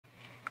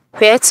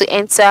Where to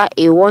enter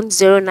a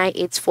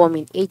 1098 form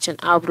in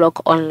H&R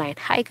Block online.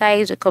 Hi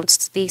guys, welcome to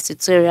today's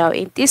tutorial.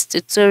 In this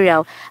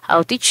tutorial,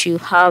 I'll teach you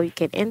how you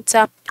can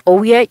enter or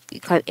where you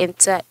can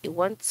enter a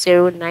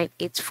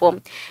 1098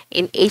 form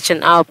in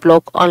H&R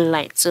Block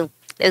online. So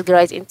let's get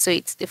right into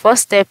it. The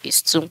first step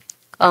is to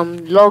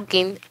log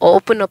in or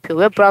open up your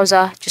web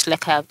browser just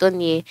like I have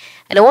done here,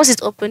 and then once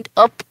it's opened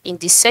up, in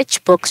the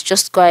search box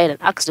just go ahead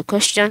and ask the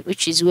question,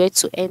 which is where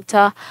to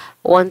enter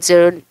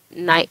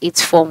 1098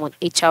 form on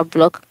HR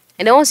Block.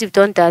 And then once you've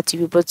done that,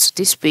 you'll be brought to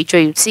this page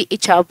where you see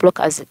HR Block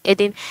as an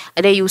heading,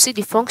 and then you'll see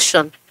the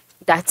function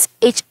that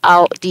the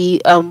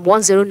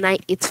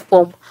 1098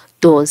 form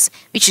does,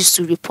 which is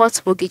to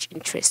report mortgage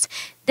interest.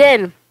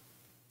 Then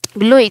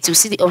below it, you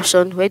see the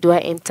option where do I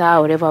enter,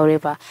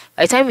 whatever.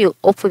 By the time you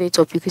open it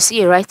up, you can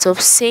see a write-up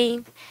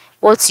saying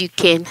what you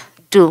can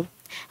do,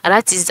 and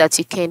that is that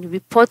you can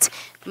report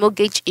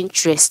mortgage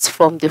interest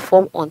from the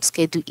form on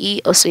Schedule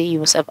E. Also, you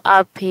must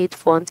have paid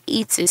funds,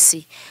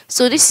 etc.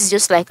 So this is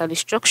just like an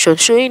instruction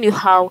showing you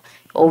how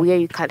or where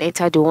you can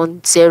enter the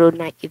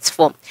 1098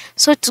 form.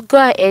 So to go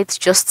ahead,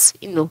 just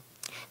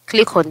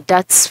click on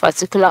that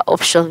particular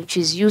option, which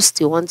is use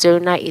the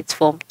 1098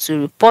 form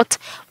to report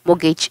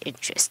mortgage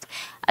interest.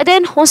 And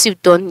then once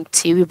you've done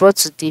it, you'll be brought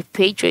to the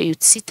page where you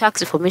see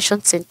Tax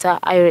Information Center,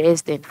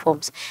 IRS, then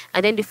forms.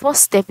 And then the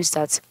first step is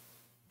that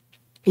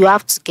you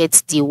have to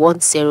get the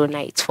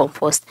 1098 form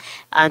first,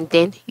 and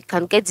then you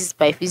can get this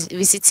by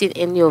visiting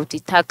any of the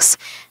tax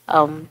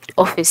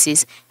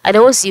offices. And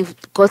then once you've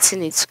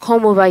gotten it,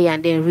 come over here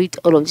and then read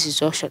all of this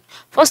instruction.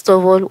 First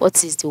of all,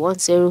 what is the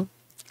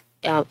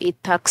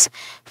 1098 tax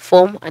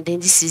form? And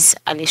then this is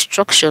an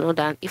instruction or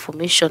an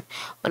information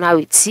on how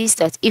it sees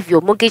that if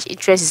your mortgage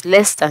interest is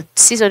less than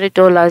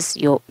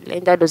 $600, your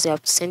lender doesn't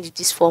have to send you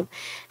this form.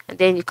 And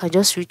then you can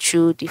just read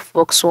through the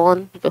box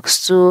 1,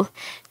 box 2,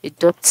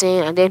 deducting,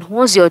 and then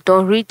once you're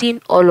done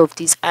reading all of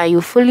this and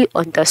you fully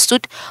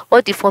understood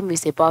what the form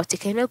is about, you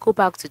can now go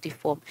back to the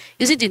form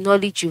using the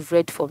knowledge you've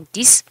read from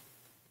this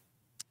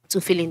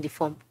to fill in the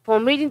form.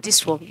 From reading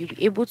this form, you'll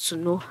be able to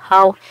know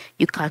how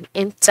you can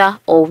enter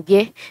or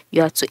where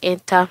you are to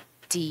enter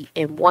the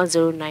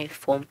 109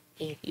 form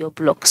in your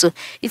block. So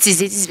it is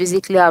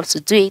basically how to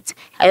do it.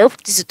 I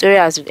hope this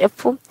tutorial has been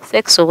helpful.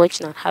 Thanks for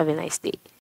watching and have a nice day.